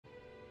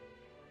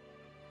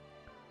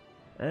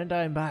And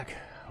I'm back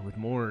with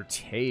more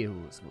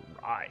Tales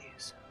of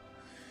Rise.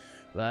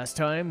 Last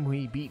time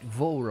we beat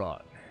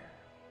Vholran.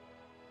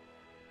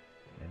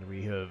 And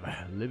we have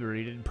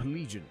liberated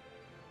Pelegion.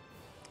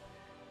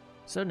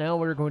 So now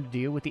we're going to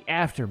deal with the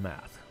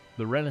aftermath.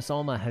 The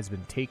Renaissance has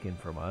been taken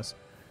from us,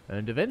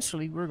 and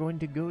eventually we're going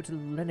to go to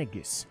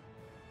Lenegis.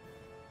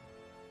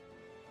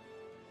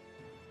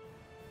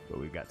 But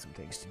we've got some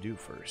things to do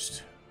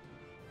first.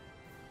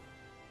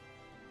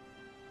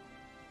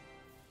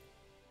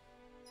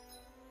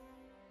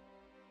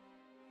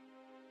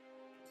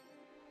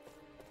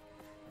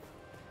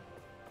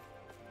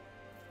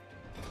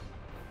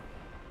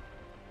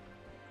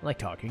 I like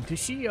talking to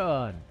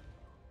Shion.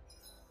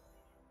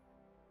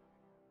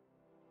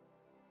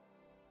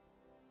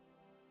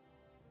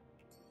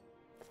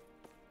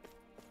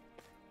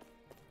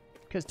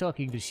 Because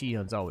talking to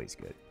Shion's always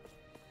good.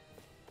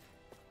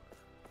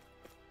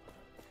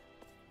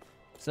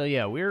 So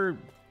yeah, we're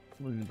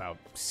about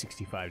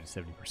 65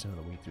 to 70% of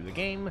the way through the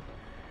game.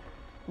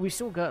 We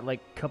still got like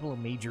a couple of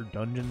major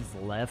dungeons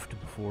left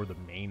before the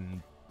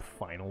main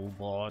final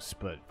boss,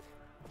 but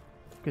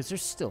because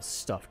there's still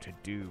stuff to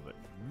do, but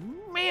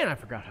man, I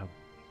forgot how...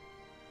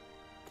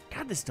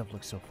 God, this stuff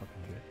looks so fucking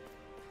good.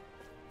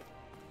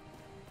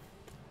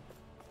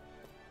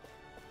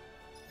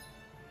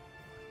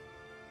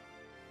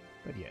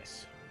 But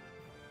yes.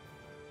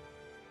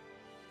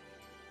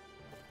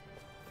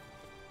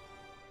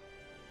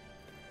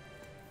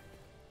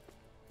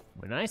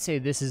 When I say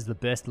this is the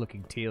best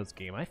looking Tales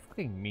game, I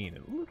fucking mean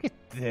it. Look at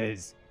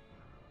this.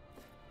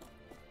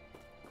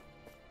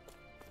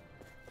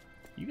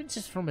 Even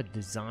just from a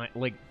design,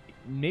 like,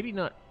 maybe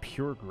not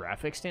pure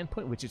graphic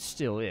standpoint, which it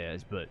still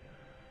is, but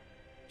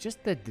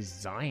just the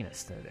design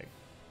aesthetic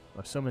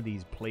of some of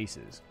these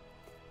places.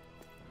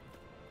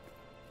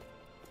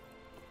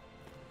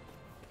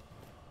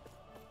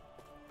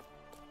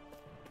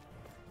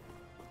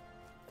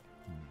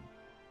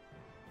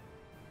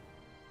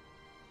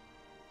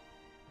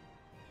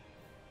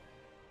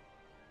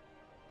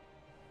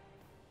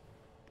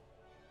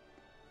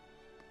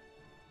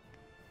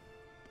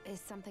 Is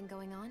something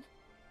going on?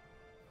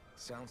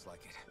 Sounds like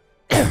it.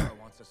 Vholran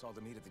wants us all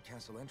to meet at the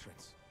castle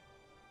entrance.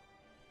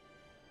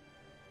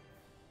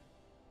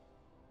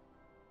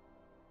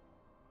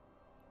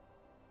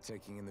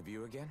 Taking in the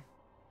view again?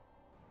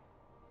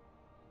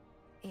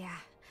 Yeah.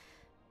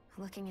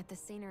 Looking at the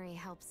scenery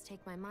helps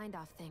take my mind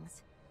off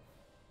things.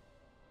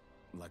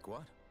 Like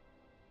what?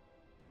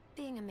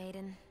 Being a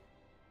maiden.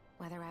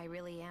 Whether I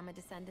really am a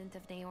descendant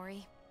of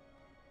Naori.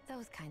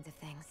 Those kinds of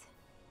things.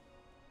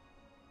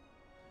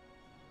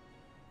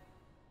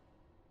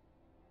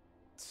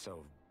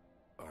 So,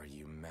 are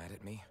you mad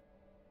at me?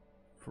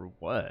 For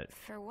what?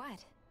 For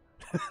what?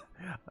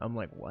 I'm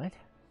like, what?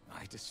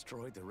 I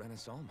destroyed the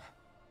Renaissance.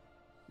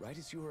 Right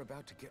as you were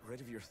about to get rid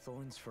of your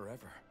thorns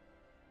forever.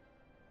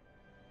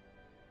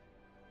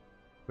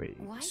 Wait.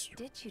 Why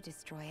did you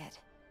destroy it?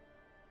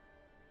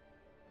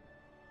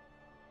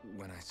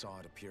 When I saw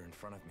it appear in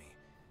front of me,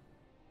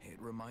 it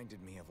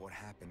reminded me of what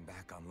happened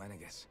back on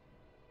Lenegis.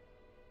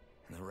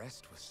 And the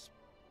rest was...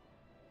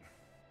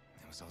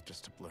 it was all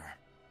just a blur.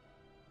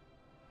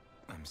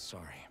 I'm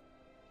sorry.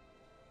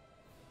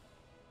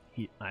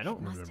 I don't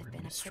remember Must have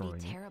been a destroying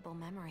pretty it. terrible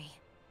memory.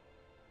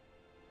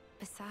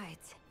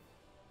 Besides,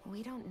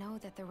 we don't know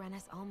that the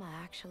Renaissance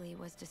actually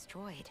was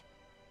destroyed.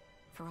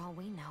 For all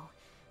we know,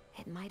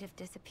 it might have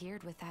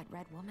disappeared with that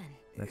red woman.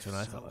 That's what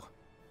I thought.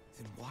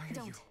 Then why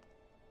are you...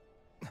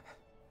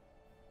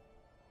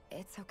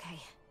 It's okay.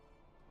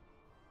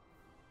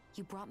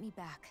 You brought me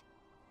back.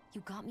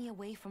 You got me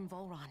away from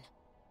Vholran.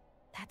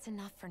 That's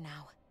enough for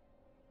now.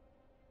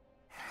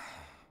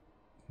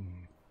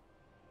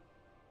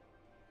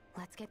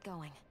 Let's get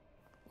going.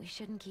 We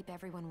shouldn't keep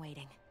everyone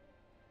waiting.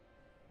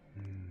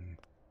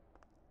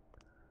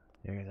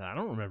 Yeah, 'cause I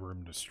don't remember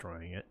him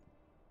destroying it.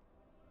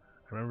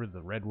 I remember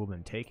the red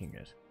woman taking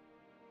it.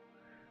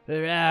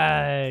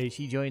 Hooray!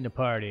 She joined the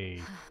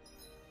party.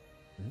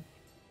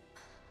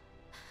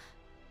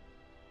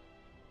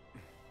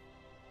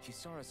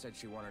 Kisara said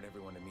she wanted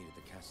everyone to meet at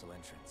the castle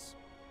entrance.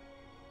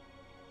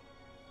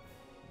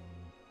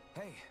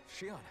 Hey,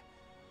 Shion.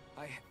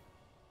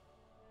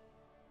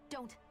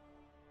 Don't.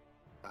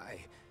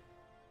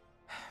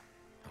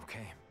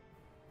 Okay.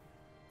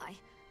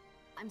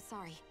 I'm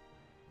sorry.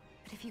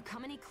 But if you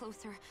come any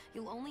closer,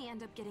 you'll only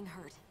end up getting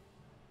hurt.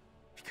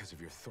 Because of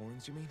your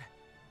thorns, you mean?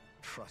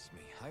 Trust me,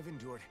 I've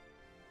endured...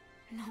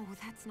 No,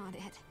 that's not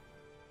it.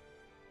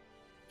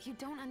 You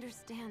don't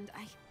understand.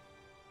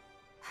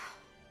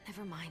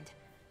 Never mind.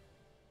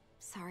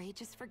 Sorry,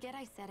 just forget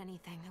I said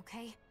anything,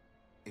 okay?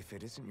 If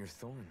it isn't your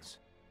thorns,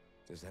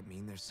 does that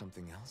mean there's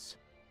something else?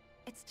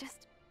 It's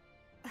just...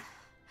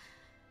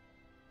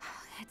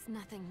 It's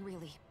nothing,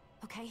 really,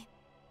 okay?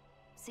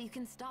 So you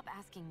can stop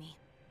asking me.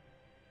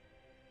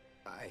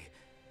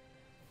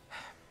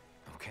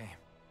 Okay.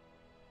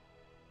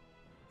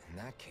 In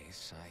that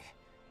case,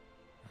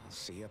 I'll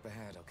see you up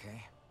ahead,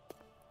 okay?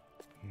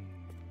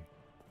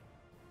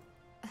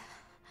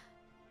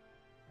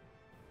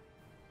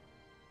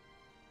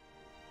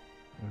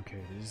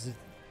 Okay, this is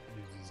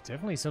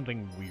definitely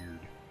something weird.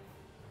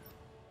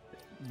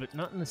 But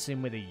not in the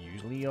same way they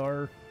usually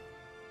are.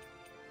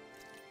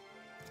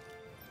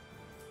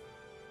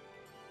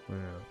 Yeah.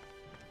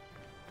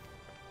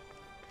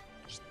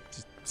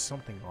 Just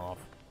something off.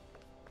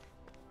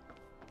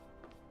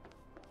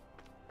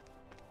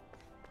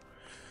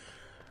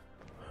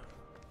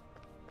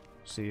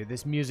 So yeah,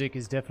 this music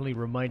is definitely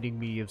reminding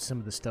me of some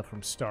of the stuff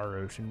from Star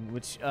Ocean,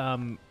 which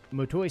Motoi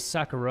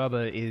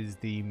Sakuraba is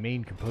the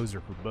main composer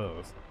for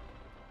both.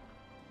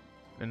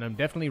 And I'm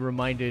definitely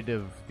reminded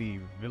of the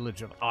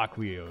village of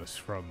Aquios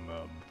from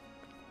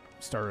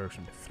Star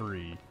Ocean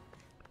 3.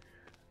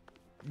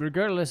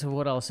 Regardless of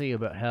what I'll say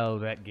about how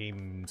that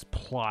game's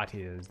plot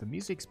is, the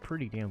music's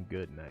pretty damn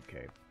good in that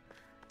game.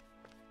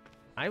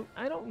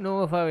 I don't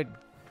know if I would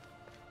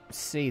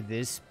say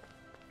this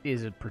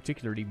is a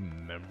particularly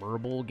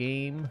memorable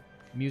game,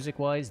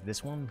 music-wise,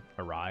 this one,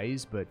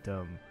 Arise, but,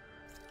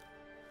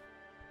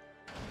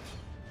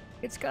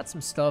 it's got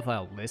some stuff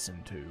I'll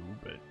listen to,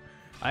 but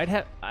I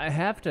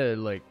have to,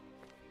 like,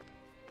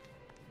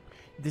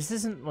 this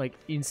isn't, like,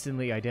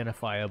 instantly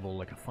identifiable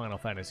like a Final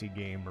Fantasy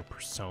game or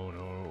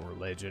Persona or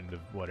Legend of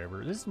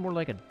whatever. This is more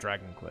like a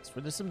Dragon Quest,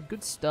 where there's some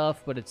good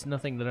stuff, but it's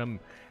nothing that I'm,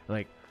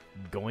 like,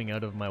 going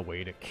out of my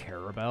way to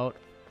care about.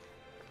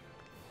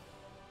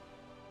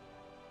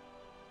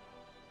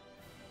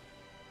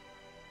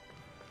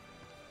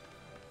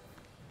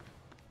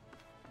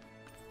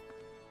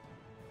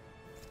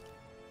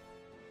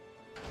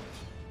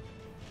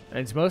 And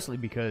it's mostly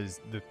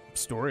because the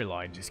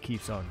storyline just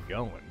keeps on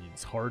going.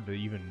 It's hard to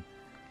even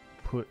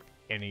put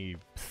any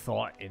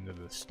thought into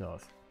this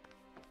stuff.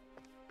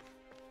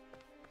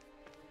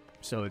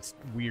 So it's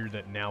weird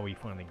that now we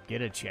finally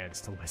get a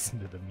chance to listen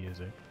to the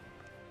music.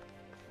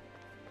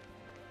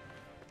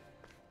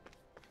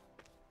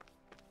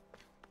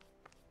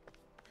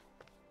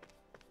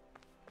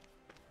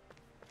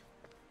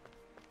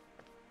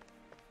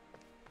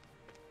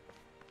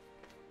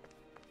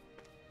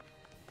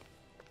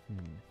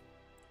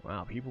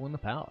 Wow, people in the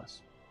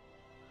palace.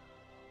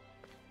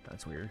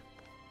 That's weird.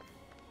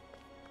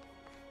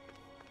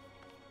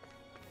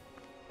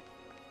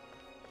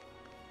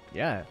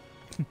 Yeah,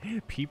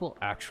 people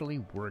actually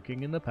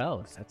working in the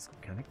palace. That's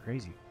kind of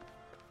crazy.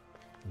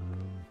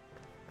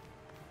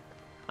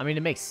 I mean,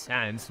 it makes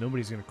sense.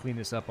 Nobody's going to clean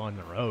this up on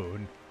their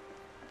own.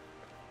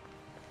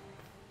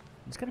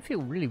 It's going to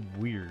feel really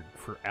weird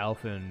for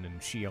Alphen and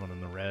Shion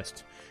and the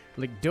rest.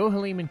 Like,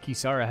 Dohalim and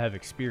Kisara have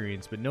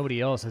experience, but nobody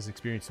else has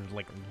experience of,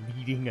 like,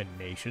 leading a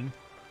nation.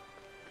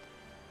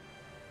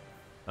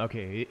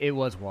 Okay, it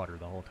was water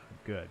the whole time.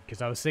 Good.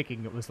 Because I was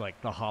thinking it was, like,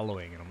 the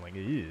hollowing, and I'm like,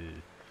 ew.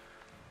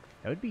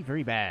 That would be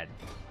very bad.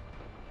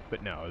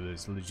 But no, it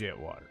was legit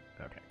water.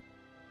 Okay.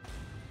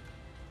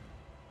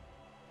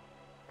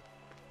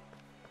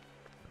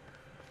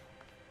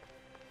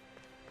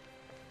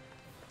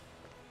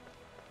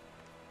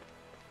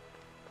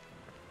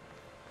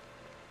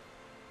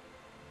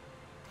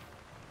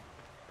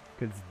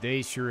 Because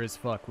they sure as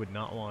fuck would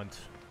not want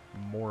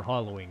more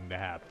hollowing to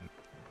happen.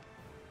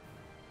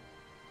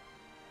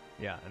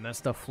 Yeah, and that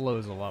stuff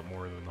flows a lot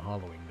more than the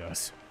hollowing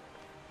does.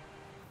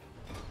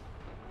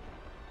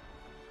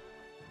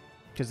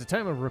 Because the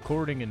time of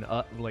recording and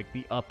like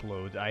the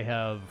upload, I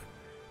have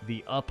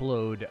the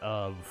upload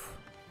of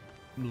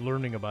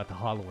learning about the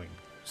hollowing.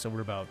 So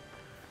we're about,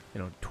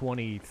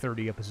 20,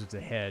 30 episodes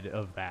ahead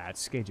of that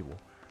schedule.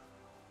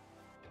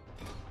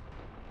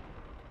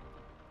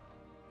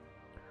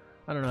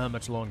 I don't know how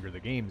much longer the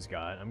game's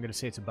got. I'm gonna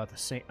say it's about the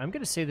same. I'm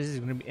gonna say this is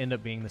gonna end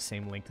up being the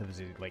same length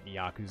as like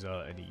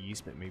Yakuza and the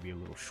East, but maybe a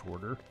little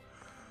shorter.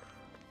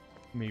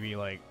 Maybe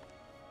like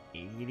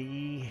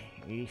 80,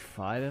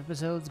 85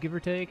 episodes, give or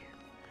take,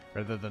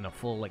 rather than a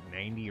full like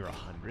 90 or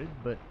 100.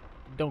 But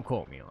don't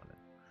quote me on it.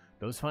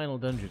 Those final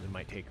dungeons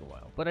might take a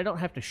while, but I don't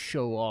have to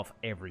show off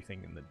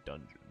everything in the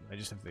dungeon. I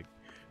just have to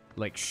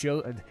like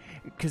show,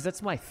 because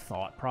that's my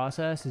thought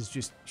process, is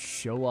just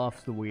show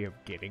off the way of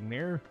getting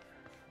there.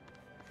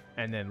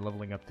 And then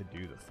leveling up to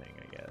do the thing,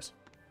 I guess.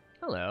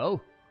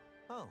 Hello.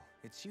 Oh,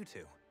 it's you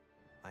two.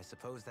 I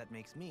suppose that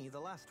makes me the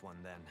last one,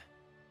 then.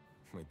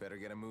 We better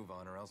get a move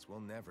on, or else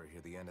we'll never hear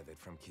the end of it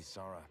from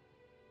Kisara.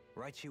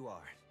 Right you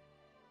are.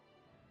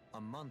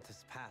 A month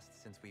has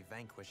passed since we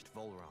vanquished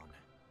Vholran.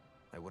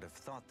 I would have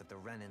thought that the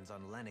Renans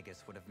on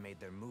Lenegis would have made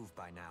their move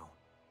by now.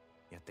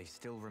 Yet they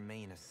still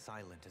remain as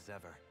silent as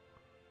ever.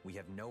 We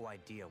have no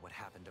idea what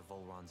happened to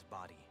Vholran's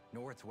body,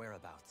 nor its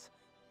whereabouts.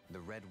 The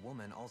Red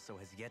Woman also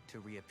has yet to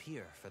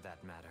reappear, for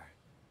that matter.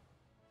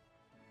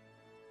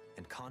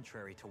 And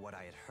contrary to what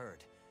I had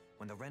heard,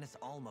 when the Renis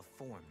Alma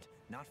formed,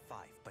 not 5,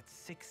 but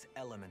 6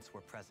 elements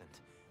were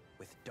present,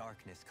 with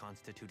darkness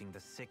constituting the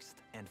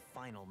 6th and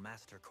final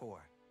master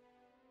core.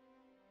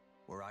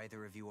 Were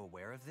either of you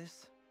aware of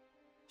this?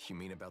 You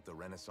mean about the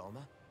Renis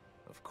Alma?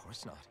 Of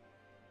course not.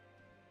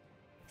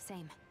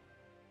 Same.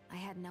 I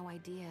had no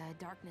idea a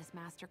darkness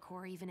master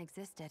core even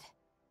existed.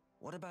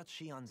 What about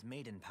Shion's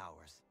maiden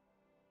powers?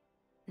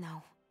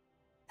 No.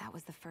 That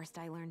was the first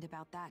I learned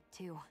about that,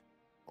 too.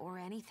 Or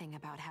anything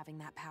about having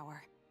that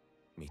power.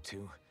 Me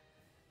too.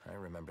 I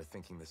remember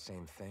thinking the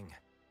same thing.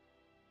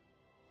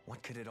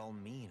 What could it all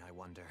mean, I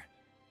wonder?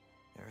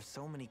 There are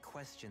so many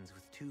questions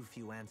with too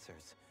few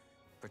answers,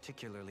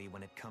 particularly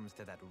when it comes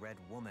to that red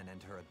woman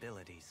and her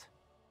abilities.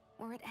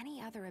 Were it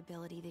any other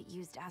ability that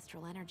used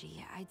astral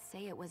energy, I'd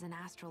say it was an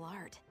astral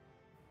art.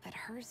 But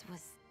hers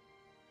was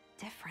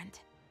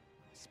different.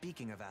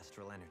 Speaking of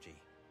astral energy,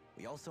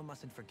 we also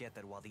mustn't forget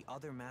that while the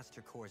other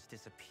Master Cores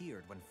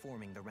disappeared when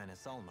forming the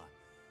Renis Alma,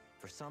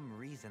 for some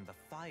reason the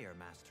Fire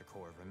Master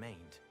Core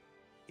remained.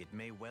 It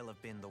may well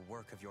have been the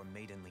work of your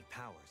maidenly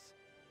powers.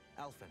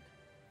 Alphen,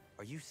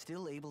 are you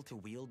still able to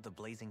wield the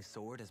blazing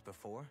sword as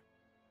before?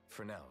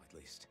 For now, at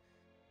least.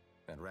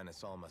 That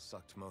Renis Alma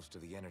sucked most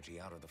of the energy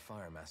out of the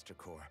Fire Master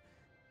Core,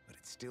 but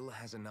it still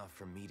has enough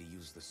for me to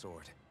use the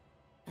sword.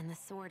 And the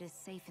sword is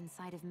safe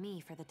inside of me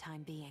for the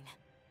time being.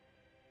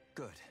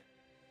 Good.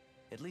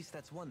 At least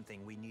that's one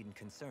thing we needn't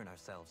concern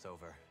ourselves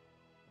over.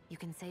 You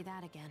can say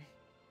that again.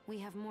 We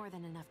have more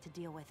than enough to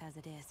deal with as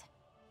it is.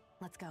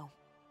 Let's go.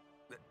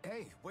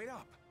 Hey, wait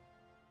up!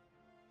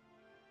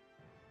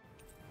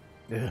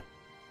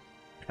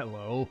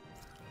 Hello?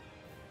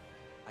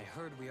 I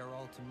heard we are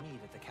all to meet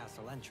at the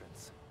castle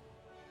entrance.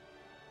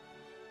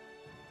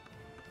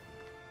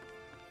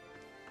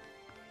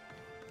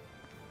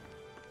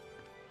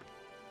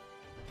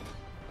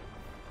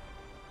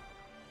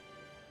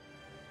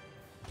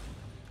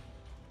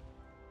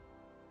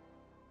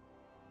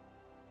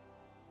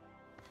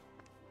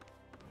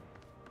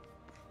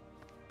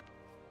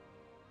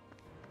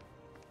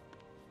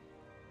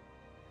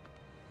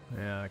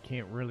 Yeah, I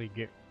can't really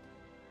get...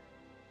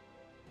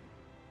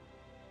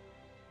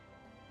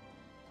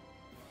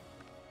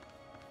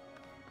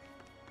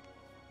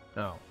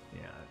 Oh,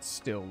 yeah, it's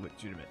still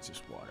legitimate, it's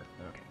just water.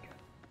 Okay, good.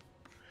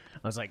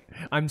 I was like,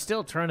 I'm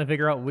still trying to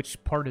figure out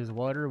which part is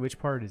water, which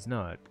part is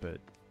not, but...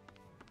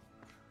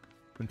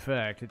 In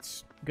fact,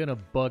 it's gonna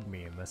bug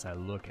me unless I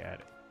look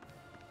at it.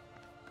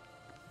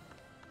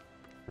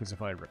 Because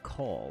if I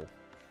recall...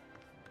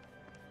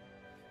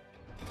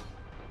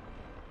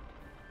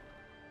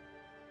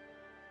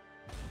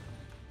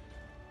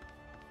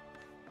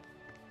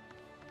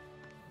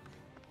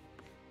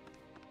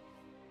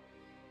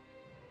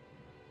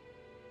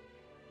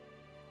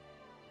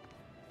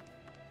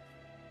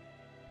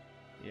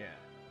 Yeah.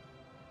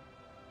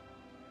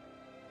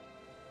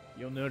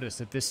 You'll notice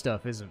that this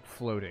stuff isn't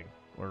floating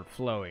or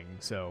flowing,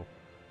 so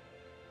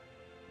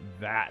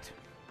that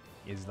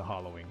is the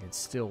hollowing. It's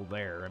still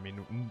there. I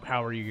mean,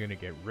 how are you going to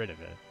get rid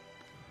of it?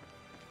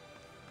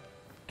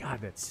 God,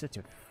 that's such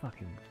a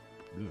fucking...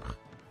 Ugh.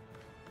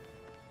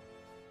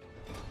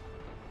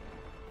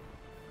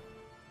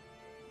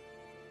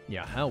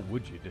 Yeah, how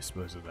would you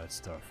dispose of that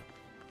stuff?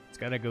 It's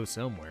got to go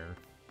somewhere.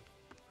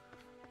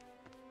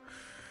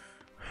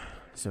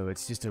 So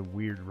it's just a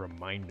weird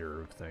reminder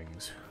of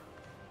things.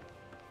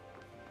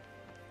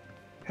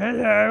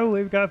 Hello,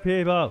 we've got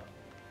people.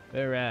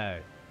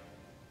 Alright.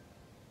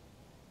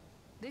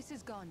 This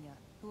is Ganya,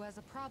 who has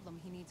a problem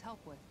he needs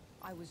help with.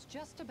 I was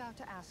just about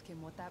to ask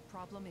him what that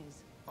problem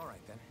is. All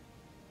right, then.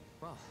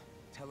 Well,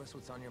 tell us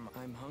what's on your mind.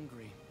 I'm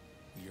hungry.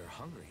 You're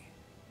hungry?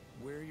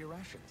 Where are your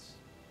rations?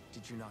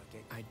 Did you not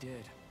get... I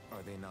did.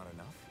 Are they not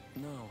enough?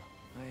 No,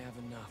 I have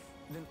enough.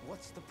 Then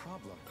what's the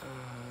problem?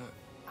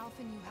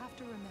 Alphen, you have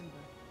to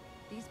remember,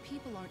 these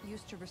people aren't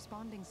used to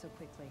responding so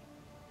quickly.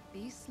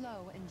 Be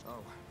slow and...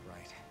 Oh,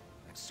 right.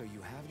 So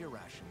you have your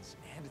rations,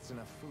 and it's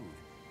enough food,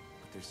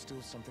 but there's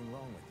still something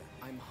wrong with them.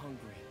 I'm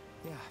hungry.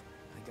 Yeah,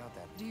 I got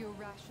that. Do your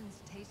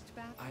rations taste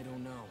bad? I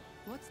don't know.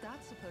 What's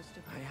that supposed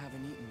to be? I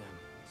haven't eaten them,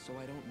 so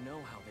I don't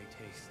know how they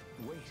taste.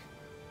 Wait,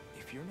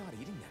 if you're not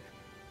eating them,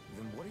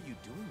 then what are you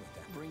doing with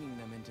them? Bringing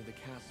them into the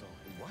castle.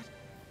 What?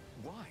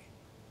 Why?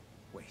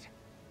 Wait,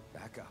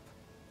 back up.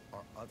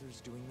 Are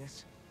others doing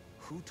this?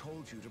 Who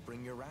told you to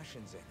bring your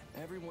rations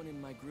in? Everyone in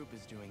my group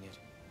is doing it.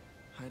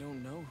 I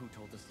don't know who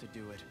told us to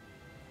do it.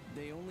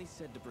 They only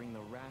said to bring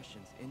the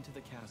rations into the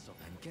castle.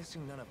 I'm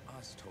guessing none of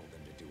us told them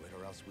to do it,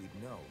 or else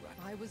we'd know,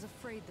 right? I was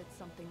afraid that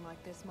something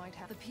like this might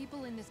happen. The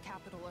people in this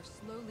capital are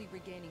slowly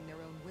regaining their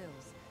own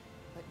wills,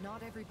 but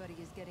not everybody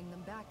is getting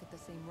them back at the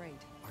same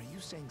rate. Are you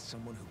saying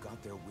someone who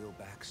got their will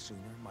back sooner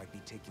might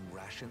be taking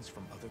rations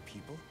from other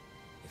people?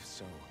 If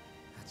so,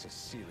 that's a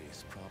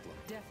serious problem.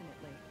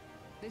 Definitely.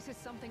 This is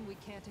something we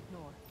can't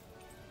ignore.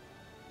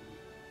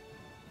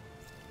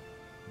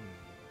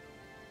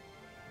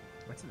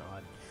 That's an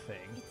odd thing.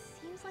 It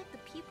seems like the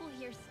people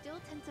here still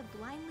tend to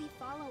blindly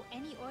follow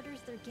any orders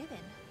they're given.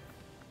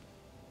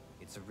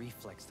 It's a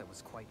reflex that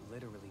was quite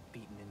literally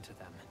beaten into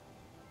them.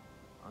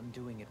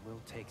 Undoing it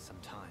will take some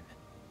time.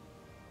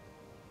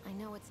 I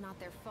know it's not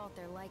their fault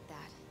they're like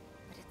that,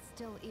 but it's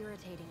still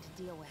irritating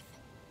to deal with.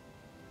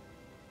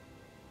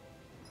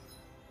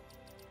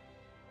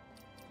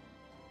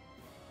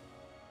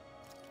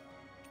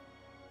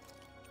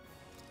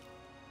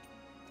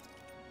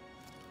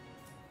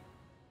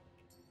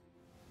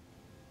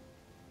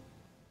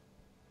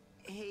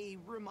 Hey,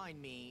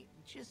 remind me,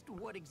 just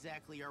what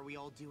exactly are we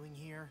all doing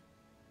here?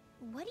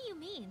 What do you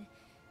mean?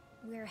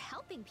 We're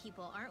helping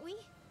people, aren't we?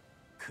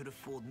 Could have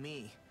fooled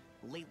me.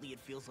 Lately it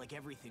feels like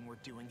everything we're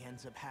doing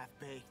ends up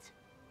half-baked.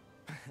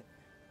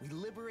 We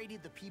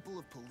liberated the people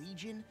of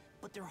Pelegion,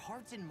 but their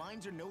hearts and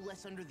minds are no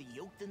less under the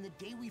yoke than the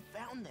day we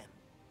found them.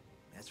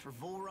 As for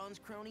Vholran's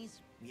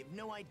cronies, we have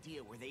no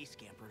idea where they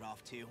scampered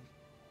off to.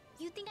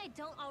 You think I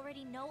don't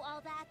already know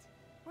all that?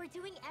 We're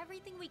doing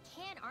everything we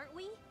can, aren't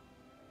we?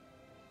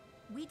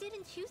 We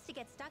didn't choose to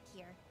get stuck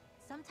here.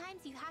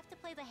 Sometimes you have to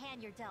play the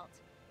hand you're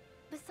dealt.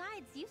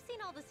 Besides, you've seen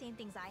all the same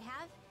things I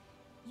have.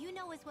 You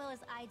know as well as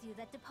I do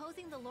that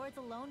deposing the lords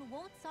alone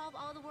won't solve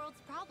all the world's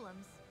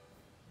problems.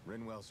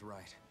 Rinwell's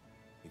right.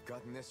 We've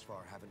gotten this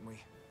far, haven't we?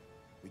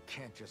 We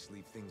can't just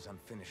leave things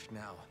unfinished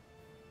now.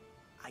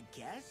 I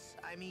guess?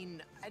 I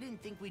mean, I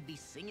didn't think we'd be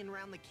singing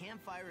around the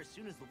campfire as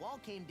soon as the wall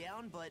came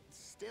down, but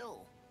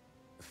still.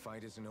 The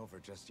fight isn't over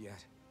just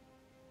yet.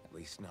 At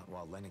least not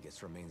while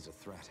Lenegis remains a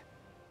threat.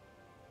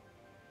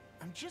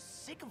 I'm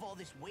just sick of all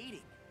this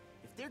waiting.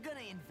 If they're gonna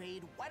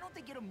invade, why don't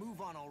they get a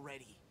move on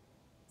already?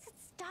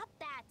 Stop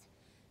that!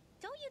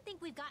 Don't you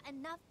think we've got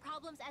enough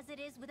problems as it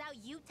is without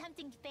you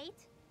tempting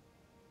fate?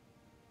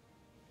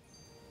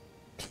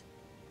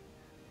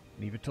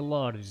 Leave it to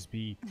law to just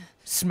be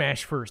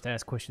smash first,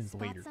 ask questions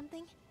later.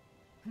 Something?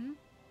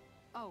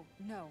 Oh,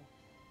 no.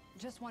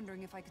 Just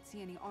wondering if I could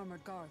see any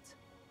armored guards.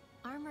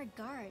 Armored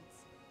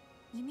guards?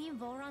 You mean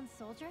Vholran's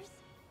soldiers?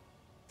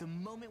 The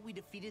moment we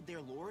defeated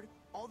their lord,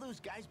 all those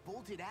guys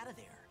bolted out of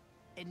there.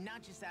 And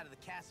not just out of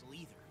the castle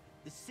either.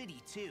 The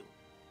city, too.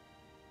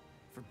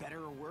 For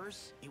better or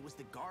worse, it was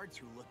the guards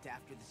who looked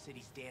after the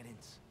city's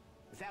stand-ins.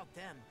 Without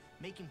them,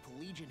 making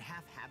Pelegion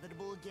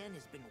half-habitable again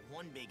has been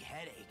one big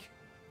headache.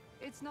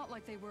 It's not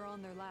like they were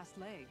on their last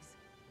legs.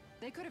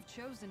 They could have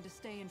chosen to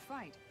stay and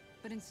fight,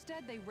 but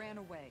instead they ran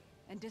away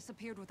and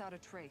disappeared without a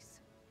trace.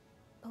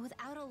 But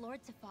without a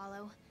lord to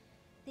follow,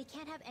 they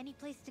can't have any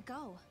place to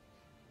go.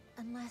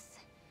 Unless...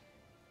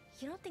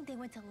 You don't think they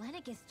went to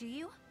Lenegis, do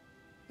you?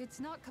 It's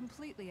not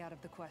completely out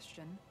of the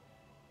question.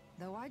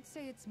 Though I'd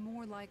say it's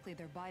more likely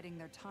they're biding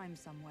their time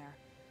somewhere,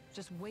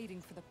 just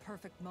waiting for the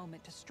perfect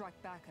moment to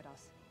strike back at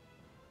us.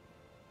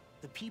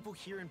 The people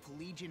here in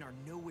Pelegion are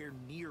nowhere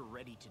near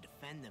ready to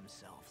defend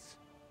themselves.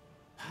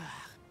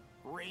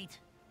 Great.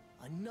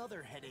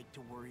 Another headache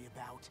to worry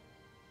about.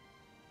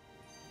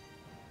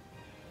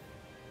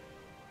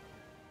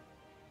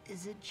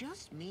 Is it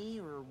just me,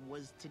 or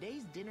was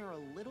today's dinner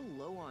a little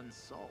low on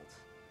salt?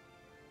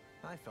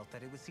 I felt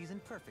that it was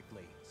seasoned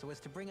perfectly, so as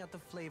to bring out the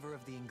flavor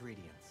of the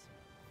ingredients.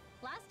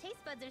 Last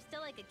taste buds are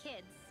still like a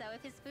kid's, so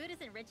if his food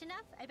isn't rich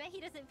enough, I bet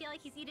he doesn't feel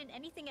like he's eaten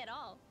anything at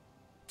all.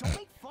 Don't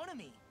make fun of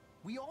me!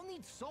 We all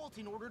need salt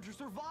in order to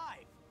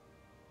survive!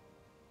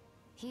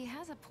 He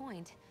has a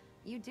point.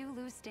 You do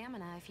lose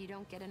stamina if you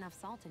don't get enough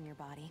salt in your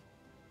body.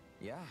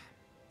 Yeah,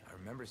 I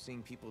remember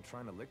seeing people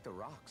trying to lick the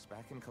rocks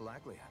back in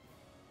Calaglia.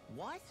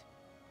 What?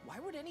 Why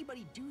would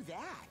anybody do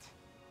that?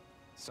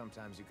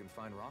 Sometimes you can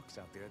find rocks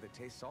out there that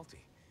taste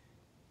salty.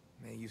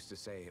 They used to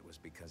say it was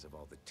because of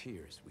all the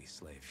tears we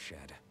slaves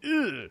shed.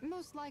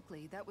 Most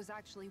likely, that was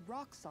actually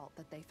rock salt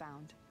that they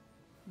found.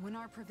 When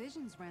our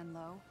provisions ran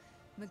low,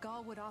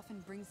 Miguel would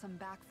often bring some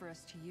back for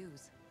us to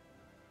use.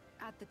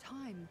 At the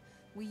time,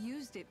 we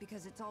used it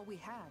because it's all we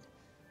had.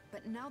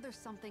 But now there's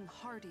something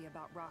hearty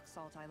about rock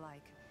salt I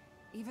like.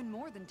 Even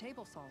more than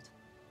table salt.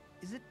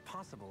 Is it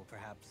possible,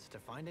 perhaps, to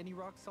find any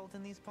rock salt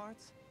in these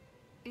parts?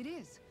 It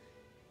is.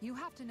 You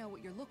have to know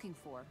what you're looking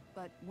for,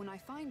 but when I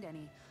find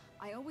any,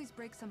 I always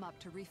break some up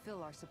to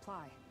refill our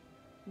supply.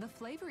 The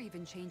flavor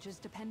even changes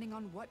depending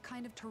on what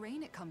kind of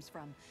terrain it comes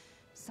from.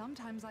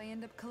 Sometimes I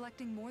end up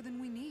collecting more than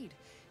we need,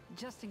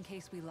 just in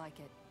case we like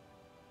it.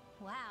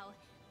 Wow,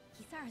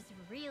 Kisara's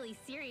really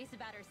serious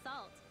about her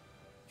salt.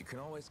 You can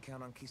always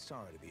count on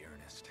Kisara to be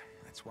earnest.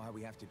 That's why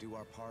we have to do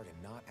our part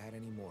and not add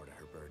any more to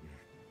her burden.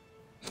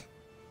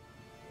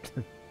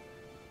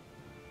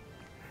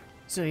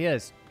 So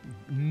yes,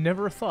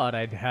 never thought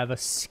I'd have a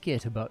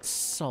skit about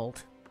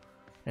salt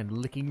and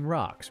licking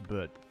rocks,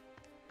 but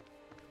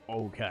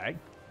okay.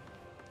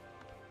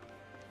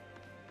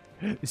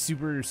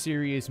 Super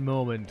serious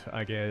moment,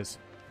 I guess.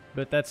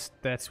 But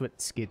that's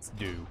what skits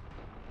do.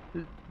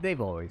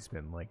 They've always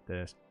been like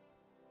this.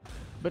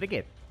 But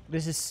again,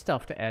 this is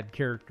stuff to add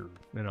character,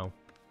 you know.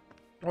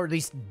 Or at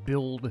least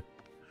build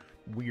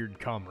weird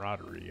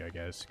camaraderie, I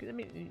guess. I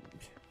mean,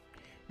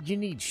 you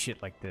need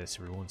shit like this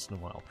every once in a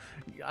while.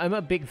 I'm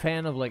a big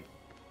fan of, like,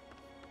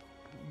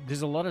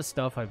 there's a lot of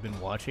stuff I've been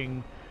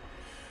watching,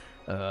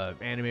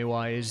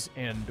 anime-wise,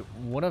 and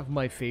one of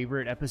my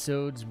favorite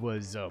episodes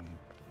was,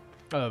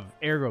 of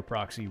Ergo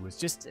Proxy, was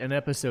just an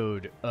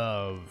episode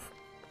of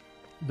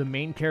the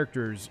main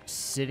characters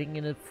sitting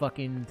in a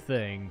fucking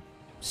thing,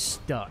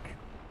 stuck,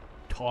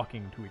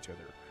 talking to each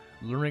other,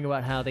 learning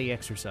about how they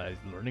exercise,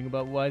 learning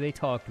about why they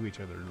talk to each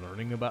other,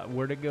 learning about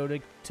where to go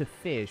to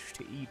fish,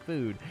 to eat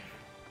food.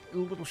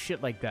 Little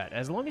shit like that.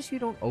 As long as you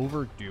don't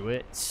overdo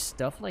it,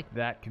 stuff like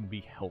that can be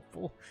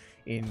helpful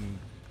in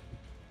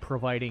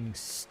providing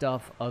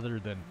stuff other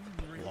than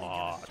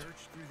plot.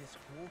 Search through this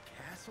whole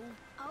castle?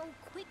 Oh,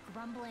 quit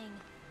grumbling.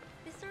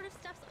 This sort of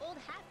stuff's old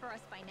hat for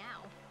us by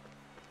now.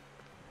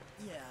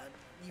 Yeah,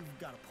 you've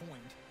got a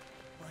point,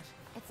 but...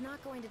 It's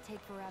not going to take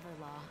forever,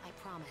 Law, I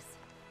promise.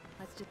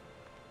 Let's just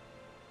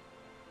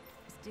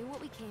do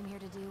what we came here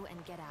to do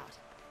and get out.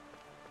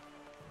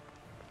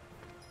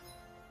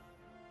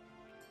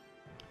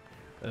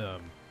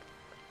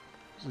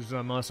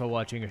 I'm also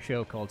watching a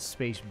show called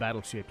Space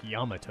Battleship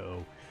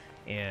Yamato,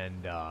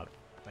 and,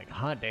 like,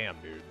 hot damn,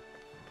 dude.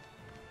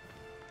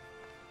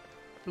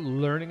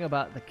 Learning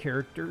about the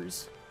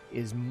characters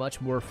is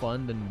much more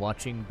fun than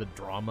watching the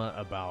drama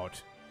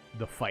about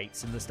the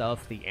fights and the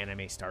stuff, the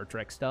anime Star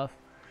Trek stuff.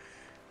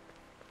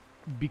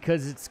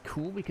 Because it's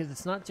cool, because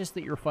it's not just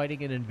that you're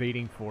fighting an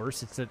invading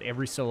force, it's that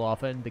every so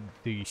often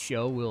the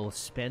show will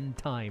spend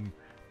time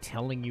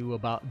telling you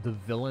about the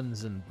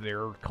villains and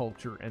their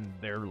culture and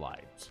their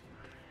lives,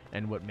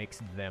 and what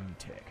makes them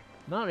tick.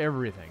 Not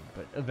everything,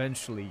 but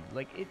eventually,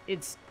 like,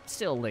 it's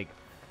still, like,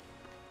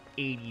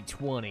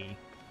 80-20,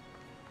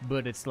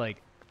 but it's,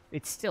 like,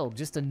 it's still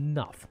just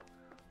enough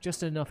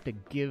to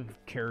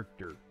give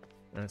character,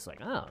 and it's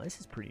like, oh, this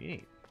is pretty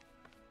neat.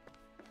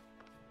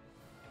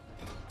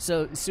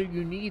 So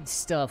you need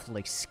stuff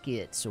like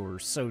skits or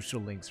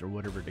social links or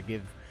whatever to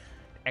give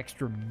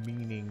extra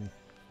meaning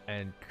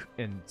and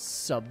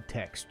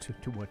subtext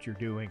to what you're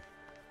doing.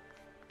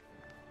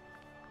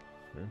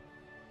 Huh?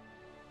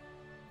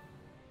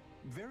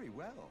 Very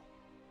well.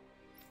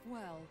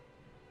 Well,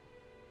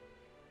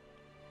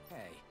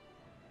 Hey,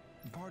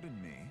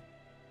 Pardon me.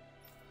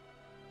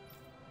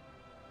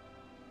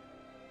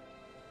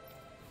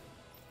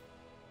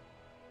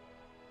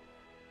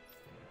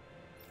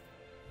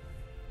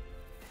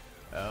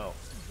 Oh.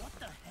 What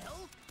the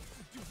hell?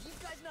 Do you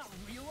guys not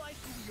realize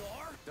who we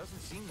are?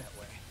 doesn't seem that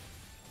way.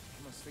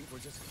 You must think we're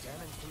just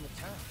damaged from the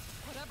town.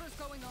 whatever's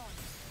going on,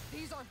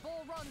 these are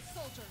Vholran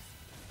soldiers.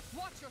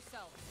 Watch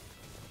yourselves.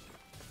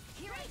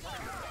 Here I go!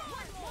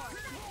 One more!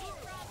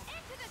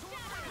 Into the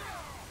shadows!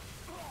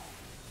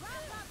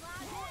 Blah, blah, blah!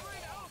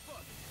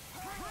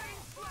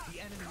 The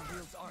enemy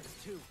wields arts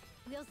too.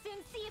 We'll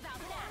soon see about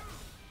that!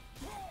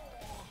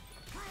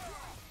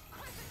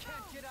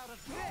 Can't get out of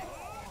this!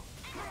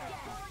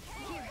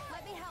 Here,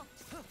 let me help.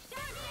 I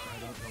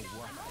don't know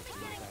what I do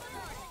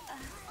about it.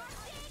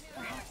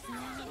 Perhaps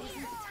now isn't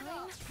the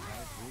time? I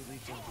really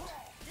don't.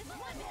 This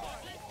one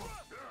hit!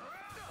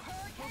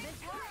 Will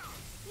this help?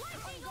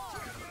 Lightning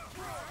guard!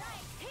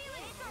 Alright,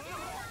 healing!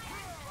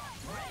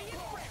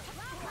 Radiant breath!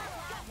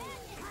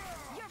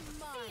 You're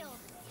mine! Seal.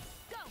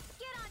 Go!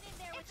 Get on in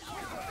there with the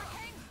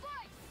overhang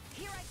fight!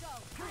 Here I go!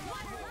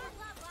 Blah,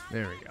 blah, blah.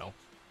 There we go.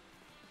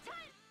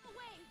 Time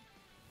away!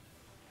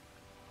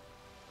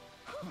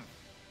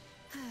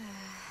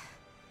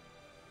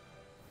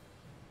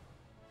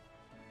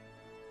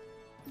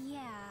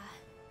 Yeah.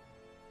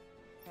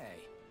 Hey.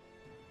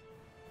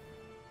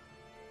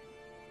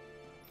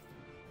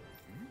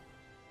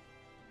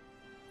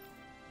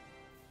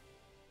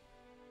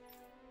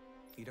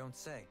 You don't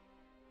say.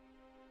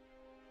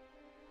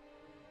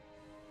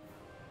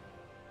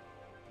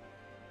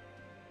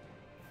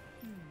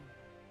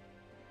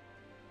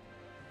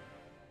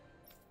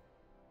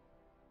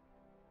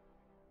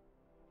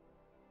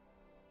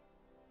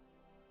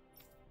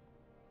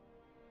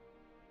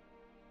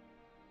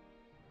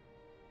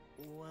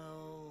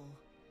 Well...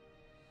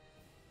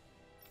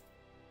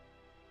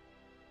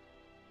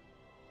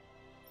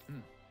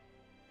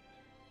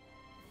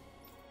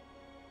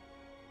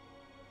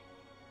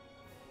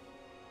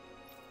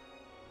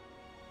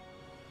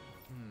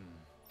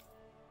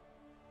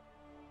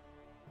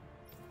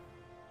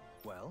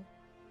 Well?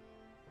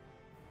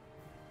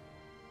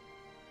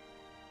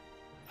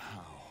 How?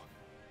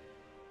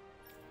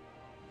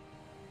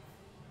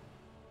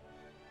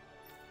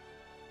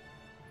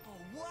 Oh,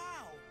 wow!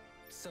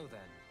 So then.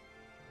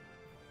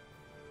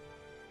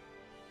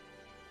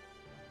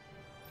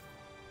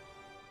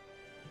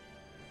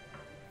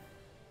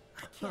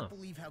 I can't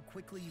believe how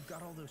quickly you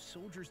got all those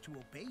soldiers to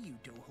obey you,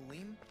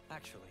 Dohalim.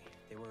 Actually,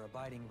 they were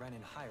abiding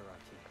Renin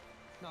hierarchy.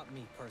 Not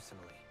me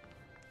personally.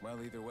 Well,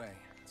 either way,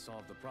 it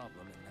solved the problem,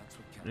 and that's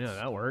what counts. Yeah,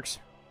 that works.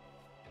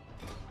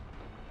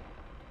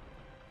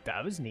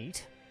 That was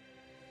neat.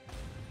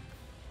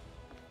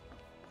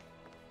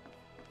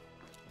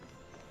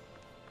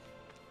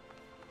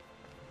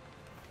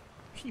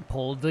 He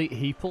pulled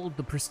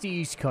the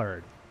prestige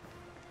card.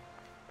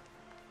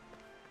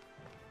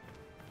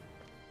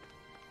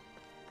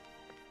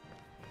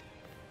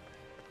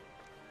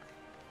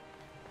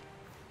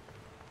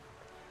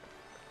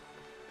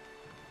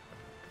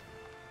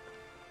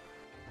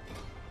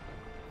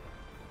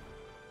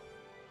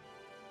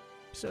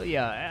 So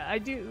yeah, I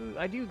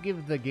do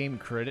give the game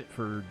credit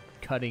for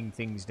cutting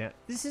things down.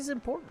 This is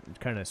important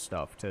kind of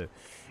stuff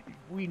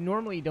we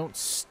normally don't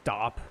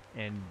stop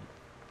and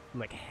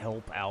like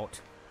help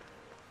out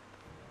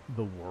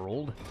the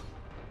world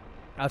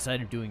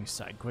outside of doing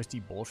side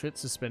questy bullshit,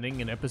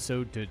 suspending an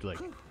episode to like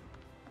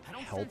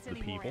help the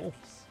people.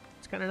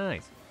 It's kind of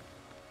nice.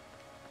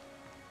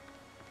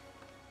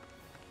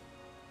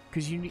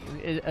 Because you need,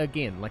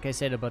 again, like I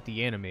said about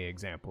the anime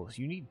examples,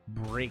 you need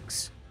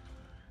breaks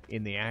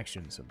in the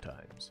action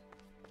sometimes.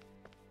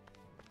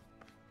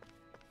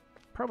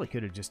 Probably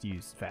could have just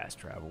used fast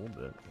travel,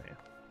 but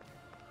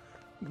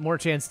yeah. More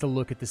chance to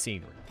look at the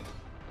scenery.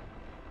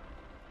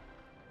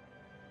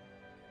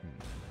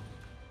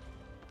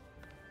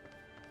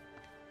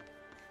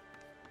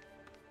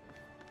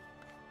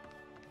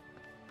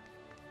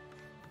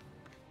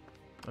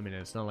 I mean,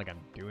 it's not like I'm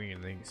doing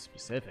anything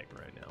specific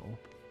right now.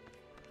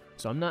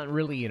 So I'm not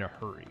really in a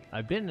hurry.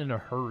 I've been in a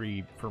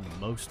hurry for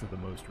most of the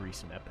most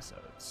recent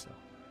episodes, so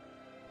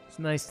it's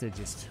nice to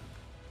just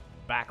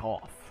back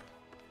off.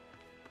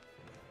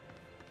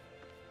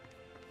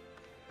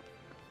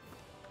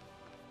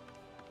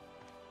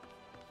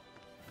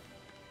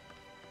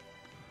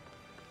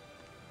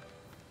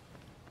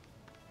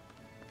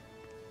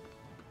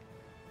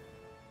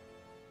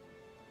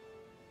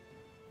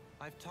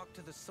 I've talked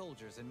to the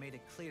soldiers and made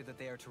it clear that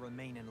they are to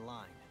remain in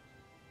line.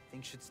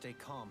 Things should stay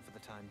calm for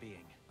the time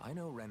being. I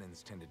know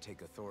Renans tend to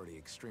take authority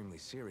extremely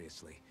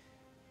seriously,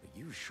 but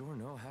you sure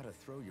know how to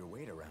throw your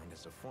weight around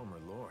as a former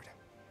lord.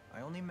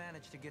 I only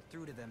managed to get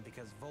through to them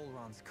because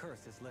Vholran's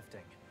curse is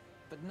lifting,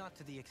 but not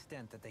to the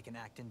extent that they can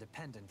act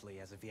independently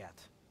as of yet.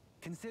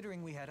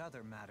 Considering we had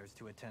other matters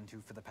to attend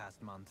to for the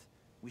past month,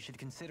 we should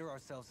consider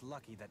ourselves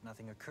lucky that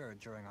nothing occurred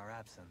during our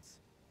absence.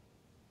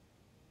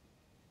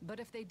 But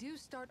if they do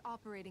start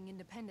operating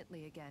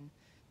independently again,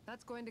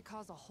 that's going to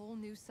cause a whole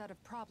new set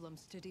of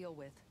problems to deal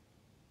with.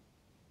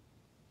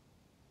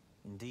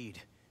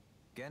 Indeed.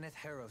 Ganeth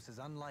Heros is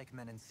unlike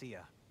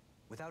Menancia.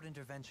 Without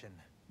intervention,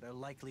 they'll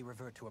likely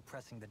revert to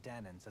oppressing the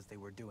Danans as they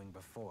were doing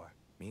before.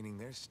 Meaning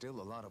there's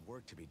still a lot of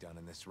work to be done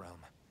in this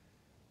realm.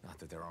 Not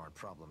that there aren't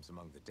problems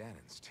among the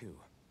Danans, too.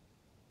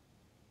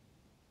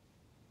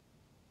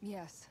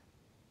 Yes.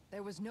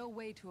 There was no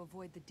way to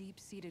avoid the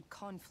deep-seated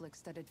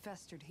conflicts that had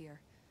festered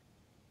here.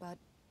 But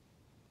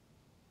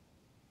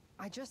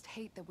I just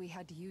hate that we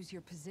had to use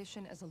your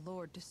position as a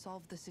lord to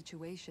solve the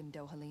situation,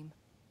 Dohalim.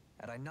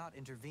 Had I not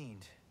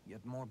intervened,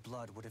 yet more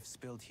blood would have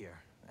spilled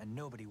here, and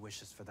nobody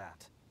wishes for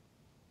that.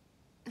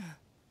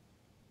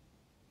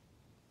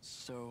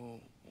 So,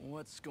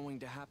 what's going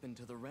to happen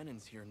to the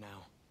Renans here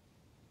now?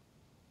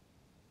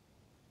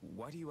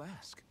 Why do you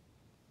ask?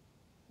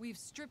 We've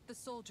stripped the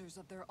soldiers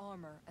of their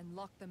armor and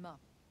locked them up.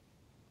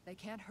 They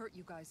can't hurt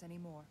you guys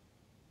anymore.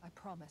 I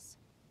promise.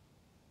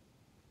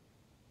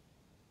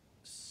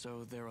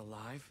 So they're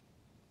alive?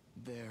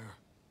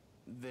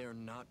 They're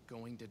not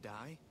going to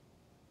die?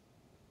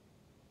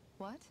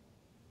 What?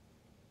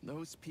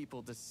 Those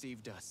people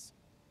deceived us.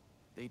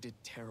 They did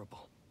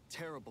terrible,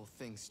 terrible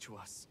things to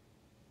us.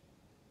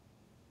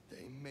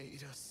 They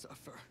made us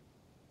suffer.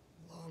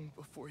 Long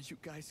before you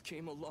guys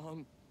came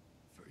along.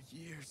 For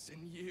years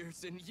and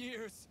years and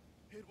years.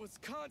 It was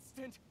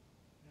constant.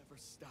 Never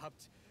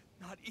stopped.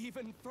 Not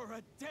even for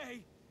a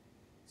day.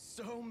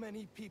 So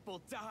many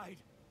people died.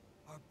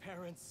 Our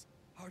parents,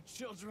 our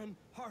children,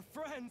 our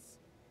friends.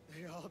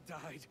 They all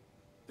died.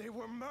 They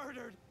were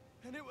murdered.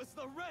 And it was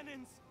the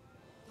Renans.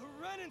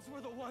 The Renans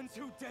were the ones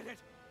who did it.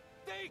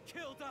 They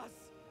killed us.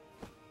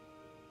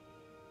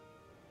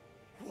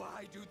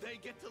 Why do they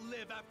get to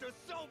live after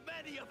so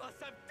many of us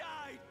have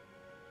died?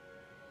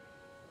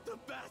 The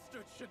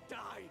bastards should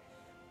die.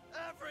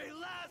 Every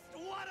last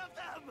one of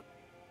them!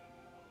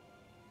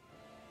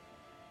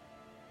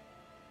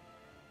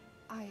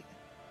 I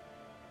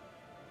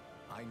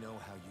know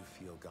how you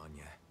feel,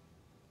 Ganya.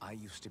 I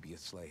used to be a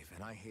slave,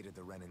 and I hated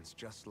the Renans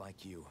just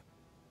like you.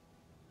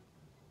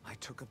 I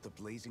took up the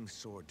blazing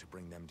sword to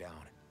bring them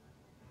down.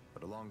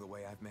 But along the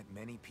way, I've met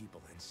many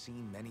people and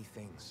seen many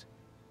things.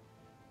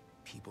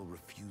 People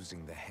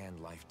refusing the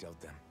hand life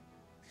dealt them.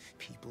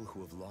 People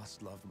who have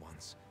lost loved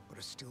ones, but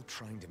are still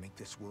trying to make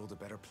this world a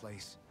better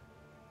place.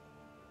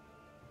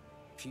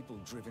 People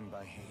driven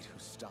by hate who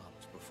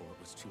stopped before it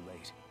was too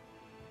late.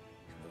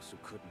 And those who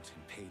couldn't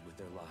and paid with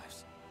their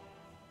lives.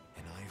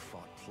 And I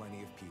fought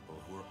plenty of people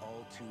who were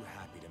all too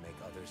happy to make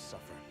others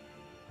suffer.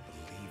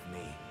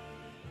 Believe me.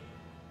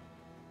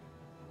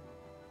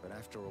 But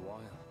after a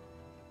while,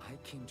 I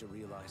came to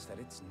realize that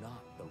it's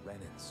not the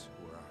Renans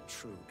who are our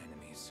true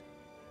enemies.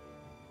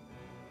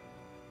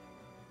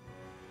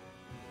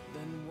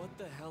 Then what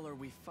the hell are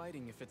we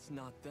fighting if it's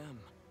not them?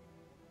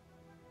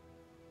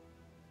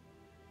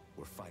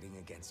 We're fighting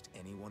against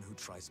anyone who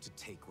tries to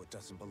take what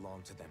doesn't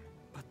belong to them.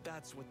 But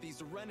that's what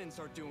these Renans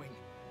are doing.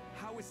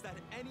 How is that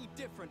any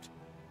different?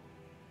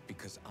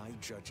 Because I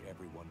judge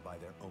everyone by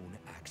their own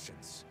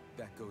actions.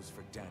 That goes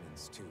for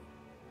Danans too.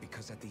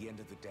 Because at the end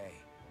of the day,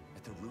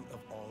 at the root of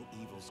all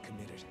evils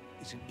committed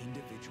is an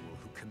individual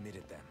who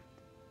committed them.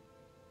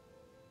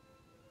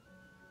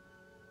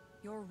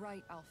 You're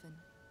right, Alphen.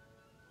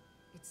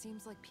 It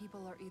seems like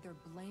people are either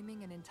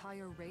blaming an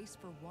entire race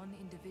for one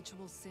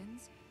individual's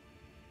sins,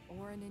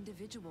 or an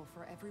individual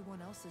for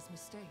everyone else's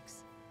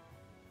mistakes.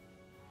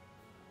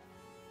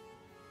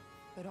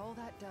 But all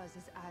that does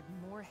is add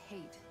more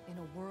hate in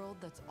a world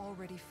that's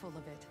already full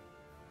of it.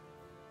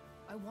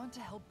 I want to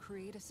help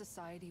create a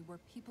society where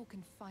people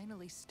can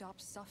finally stop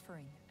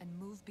suffering and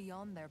move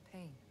beyond their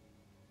pain.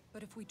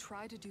 But if we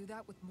try to do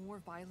that with more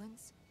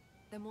violence,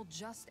 then we'll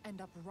just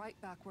end up right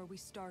back where we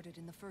started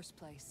in the first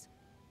place.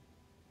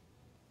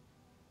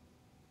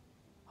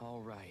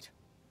 All right.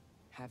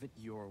 Have it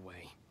your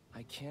way.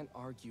 I can't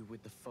argue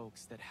with the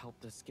folks that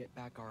helped us get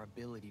back our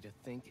ability to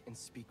think and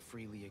speak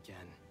freely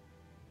again.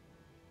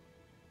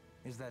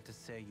 Is that to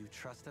say you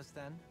trust us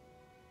then?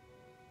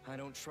 I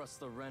don't trust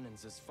the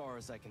Renans as far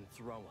as I can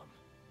throw them.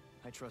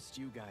 I trust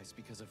you guys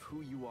because of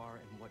who you are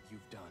and what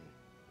you've done.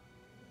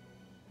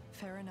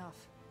 Fair enough.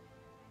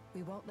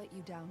 We won't let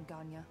you down,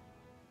 Ganya.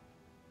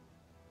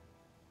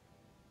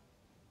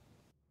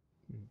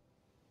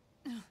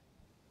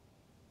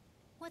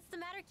 What's the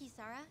matter,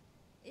 Kisara?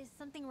 Is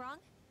something wrong?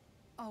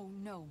 Oh,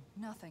 no,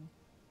 nothing.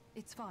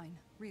 It's fine,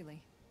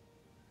 really.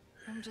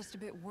 I'm just a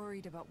bit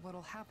worried about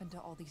what'll happen to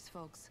all these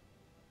folks.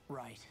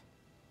 Right.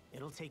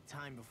 It'll take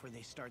time before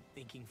they start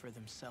thinking for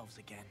themselves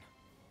again.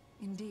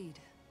 Indeed,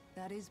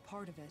 that is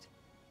part of it.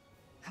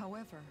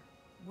 However,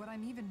 what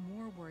I'm even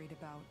more worried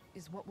about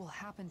is what will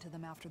happen to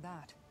them after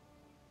that.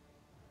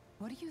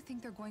 What do you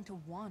think they're going to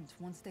want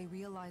once they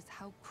realize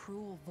how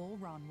cruel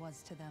Vholran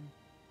was to them?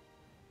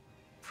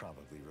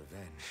 Probably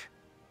revenge.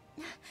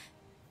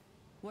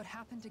 What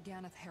happened to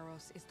Ganeth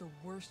Haros is the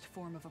worst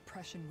form of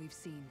oppression we've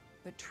seen.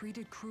 But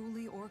treated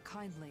cruelly or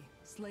kindly,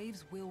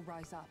 slaves will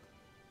rise up.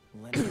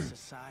 Lennox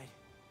aside,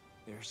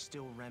 there are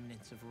still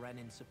remnants of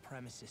Renan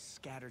supremacists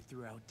scattered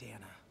throughout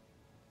Dana.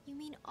 You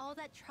mean all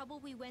that trouble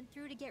we went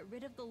through to get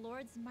rid of the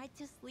Lords might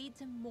just lead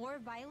to more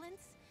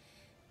violence?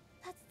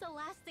 That's the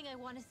last thing I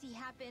want to see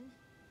happen.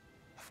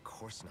 Of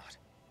course not.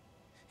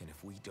 And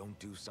if we don't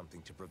do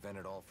something to prevent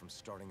it all from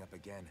starting up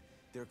again,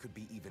 there could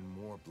be even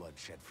more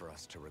bloodshed for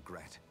us to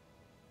regret.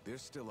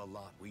 There's still a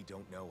lot we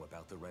don't know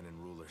about the Renan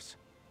rulers.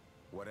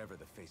 Whatever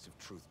the face of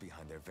truth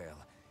behind their veil,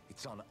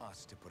 it's on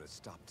us to put a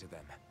stop to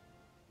them.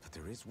 But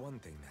there is one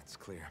thing that's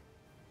clear.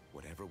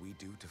 Whatever we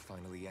do to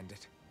finally end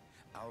it,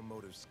 our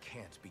motives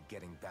can't be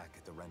getting back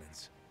at the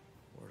Renans,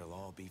 or it'll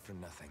all be for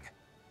nothing.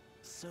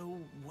 So,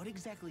 what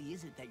exactly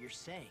is it that you're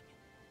saying?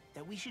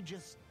 That we should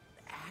just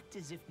act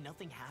as if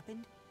nothing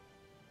happened?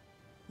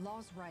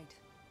 Law's right.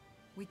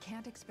 We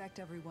can't expect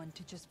everyone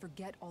to just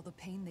forget all the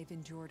pain they've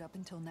endured up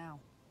until now.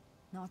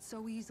 Not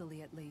so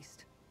easily, at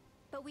least.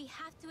 But we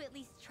have to at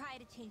least try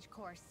to change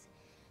course.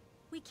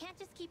 We can't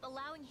just keep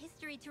allowing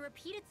history to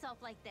repeat itself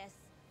like this.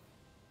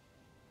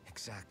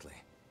 Exactly.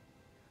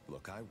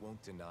 Look, I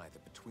won't deny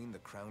that between the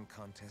crown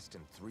contest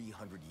and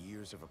 300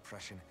 years of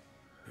oppression,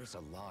 there's a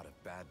lot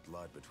of bad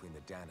blood between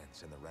the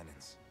Danans and the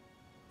Renans.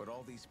 But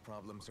all these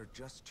problems are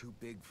just too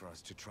big for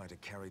us to try to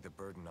carry the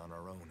burden on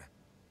our own.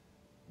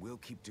 We'll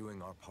keep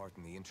doing our part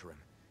in the interim,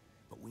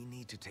 but we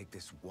need to take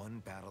this one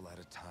battle at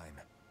a time.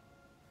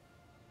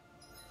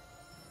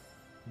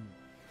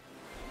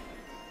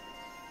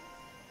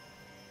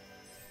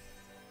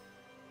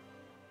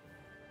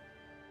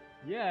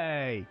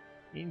 Yay!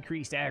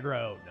 Increased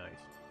aggro. Nice.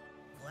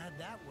 Glad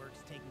that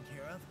work's taken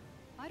care of.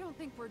 I don't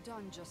think we're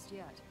done just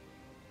yet.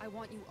 I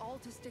want you all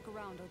to stick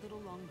around a little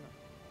longer.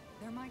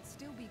 There might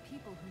still be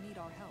people who need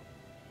our help.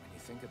 When you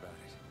think about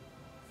it,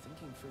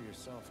 thinking for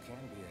yourself can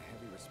be a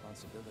heavy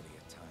responsibility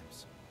at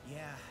times.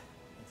 Yeah,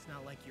 it's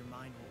not like your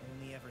mind will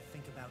only ever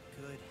think about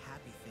good,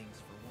 happy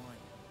things for one.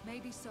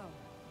 Maybe so.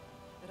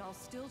 But I'll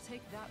still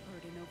take that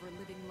burden over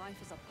living life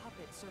as a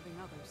puppet serving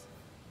others.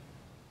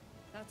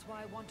 That's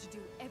why I want to do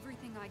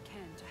everything I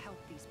can to help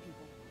these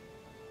people.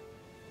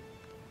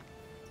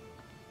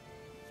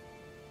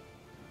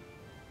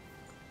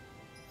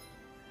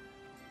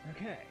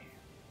 Okay.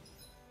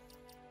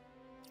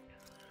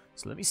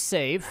 So let me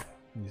save.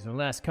 These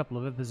last couple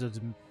of episodes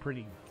have been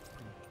pretty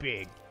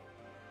big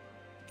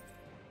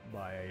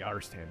by our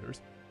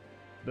standards.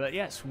 But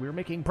yes, we're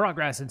making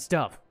progress and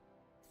stuff.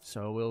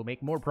 So we'll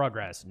make more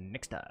progress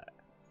next time.